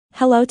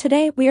Hello,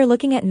 today we are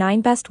looking at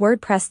 9 best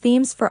WordPress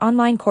themes for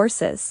online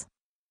courses.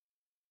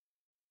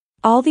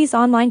 All these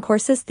online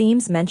courses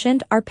themes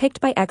mentioned are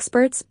picked by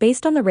experts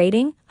based on the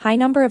rating, high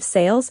number of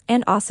sales,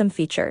 and awesome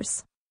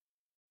features.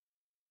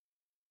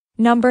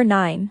 Number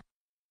 9.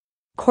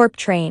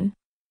 CorpTrain.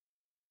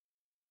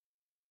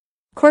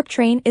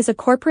 CorpTrain is a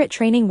corporate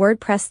training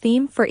WordPress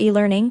theme for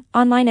e-learning,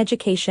 online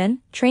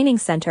education, training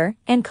center,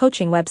 and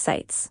coaching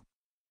websites.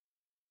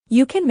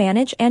 You can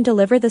manage and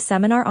deliver the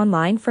seminar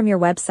online from your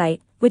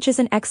website, which is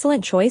an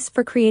excellent choice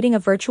for creating a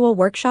virtual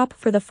workshop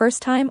for the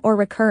first time or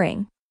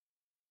recurring.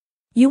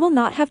 You will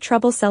not have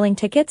trouble selling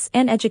tickets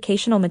and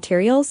educational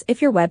materials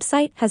if your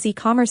website has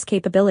e-commerce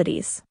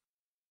capabilities.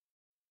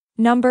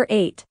 Number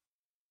 8.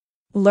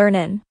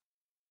 LearnDash.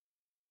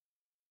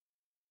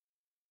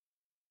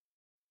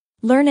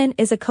 LearnDash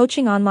is a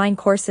coaching online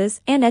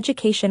courses and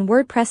education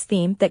WordPress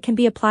theme that can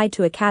be applied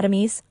to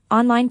academies,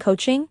 online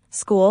coaching,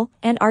 school,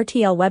 and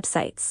RTL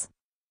websites.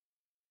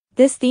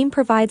 This theme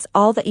provides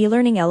all the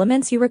e-learning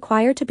elements you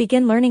require to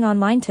begin learning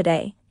online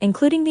today,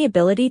 including the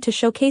ability to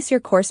showcase your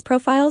course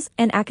profiles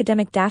and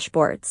academic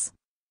dashboards.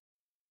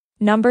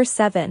 Number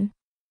 7.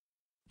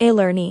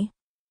 elearning.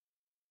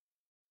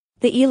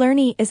 The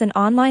elearning is an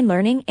online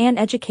learning and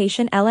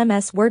education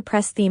LMS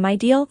WordPress theme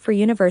ideal for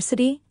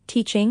university,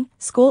 teaching,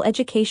 school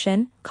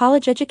education,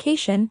 college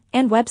education,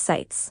 and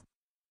websites.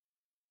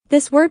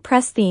 This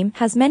WordPress theme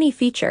has many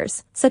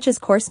features, such as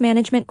course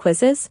management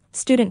quizzes,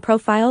 student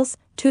profiles,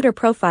 tutor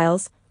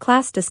profiles,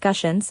 class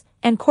discussions,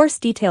 and course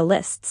detail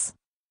lists.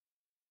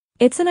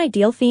 It's an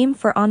ideal theme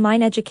for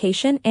online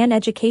education and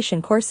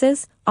education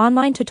courses,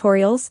 online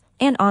tutorials,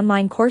 and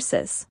online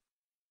courses.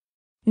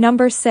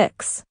 Number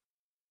 6.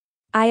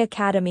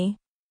 iAcademy.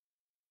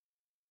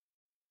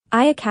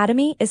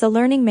 iAcademy is a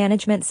learning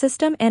management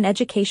system and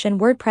education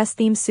WordPress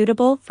theme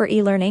suitable for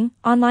e-learning,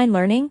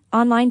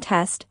 online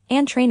test,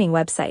 and training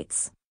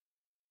websites.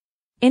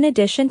 In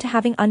addition to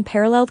having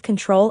unparalleled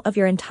control of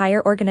your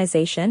entire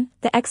organization,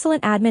 the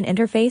excellent admin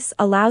interface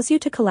allows you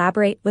to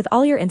collaborate with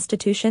all your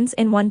institutions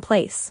in one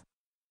place.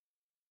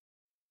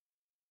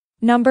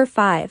 Number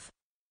 5.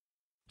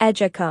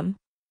 Educom.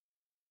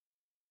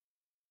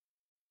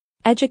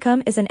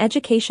 Educom is an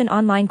education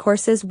online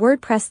courses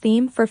WordPress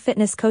theme for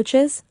fitness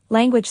coaches,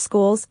 language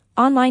schools,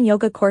 online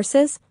yoga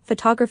courses,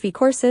 photography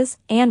courses,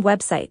 and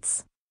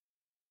websites.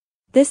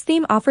 This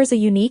theme offers a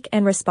unique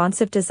and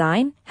responsive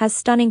design, has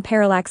stunning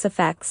parallax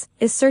effects,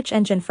 is search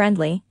engine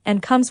friendly,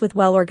 and comes with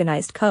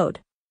well-organized code.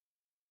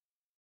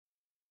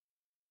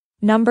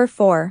 Number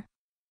 4.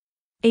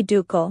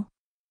 Educal.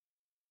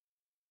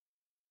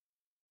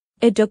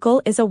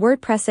 Educal is a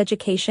WordPress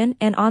education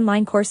and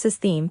online courses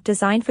theme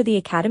designed for the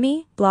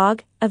academy,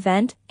 blog,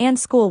 event, and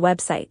school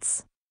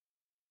websites.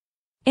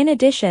 In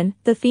addition,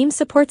 the theme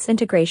supports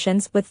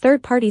integrations with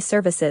third-party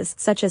services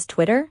such as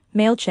Twitter,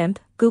 MailChimp,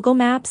 Google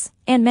Maps,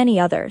 and many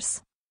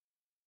others.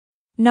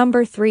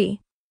 Number 3.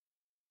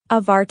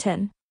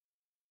 Avarton.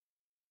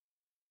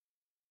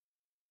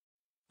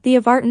 The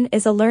Avarton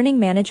is a learning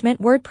management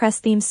WordPress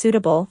theme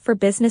suitable for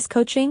business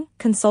coaching,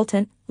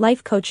 consultant,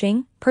 life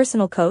coaching,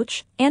 personal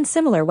coach, and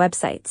similar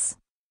websites.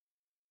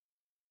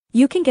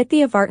 You can get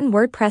the Avarton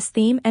WordPress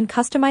theme and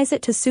customize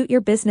it to suit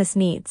your business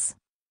needs.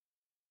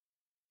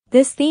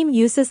 This theme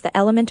uses the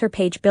Elementor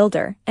page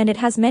builder, and it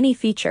has many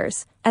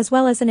features, as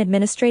well as an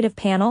administrative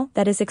panel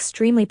that is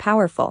extremely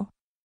powerful.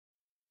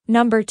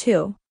 Number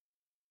 2.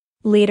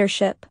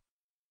 Leadership.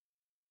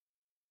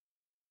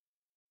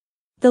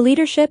 The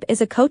Leadership is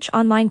a coach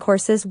online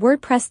courses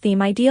WordPress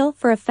theme ideal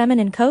for a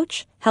feminine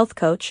coach, health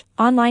coach,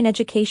 online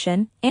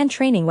education, and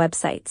training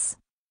websites.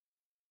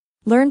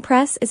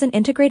 LearnPress is an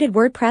integrated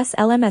WordPress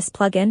LMS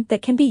plugin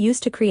that can be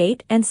used to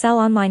create and sell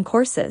online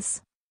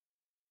courses.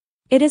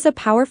 It is a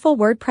powerful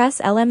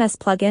WordPress LMS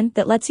plugin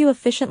that lets you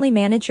efficiently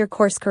manage your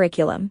course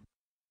curriculum.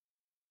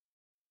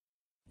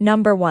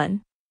 Number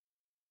 1.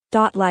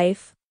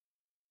 Life.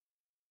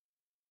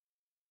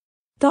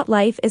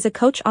 Life is a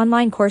coach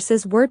online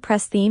courses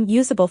WordPress theme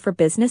usable for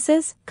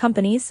businesses,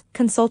 companies,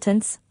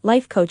 consultants,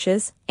 life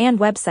coaches, and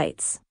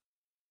websites.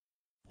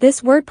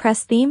 This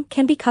WordPress theme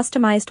can be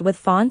customized with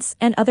fonts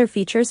and other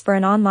features for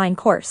an online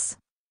course.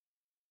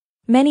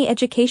 Many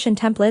education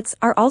templates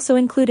are also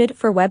included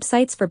for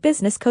websites for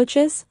business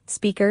coaches,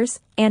 speakers,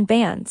 and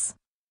bands.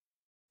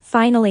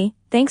 Finally,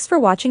 thanks for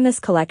watching this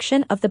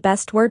collection of the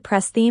best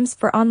WordPress themes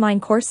for online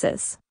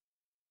courses.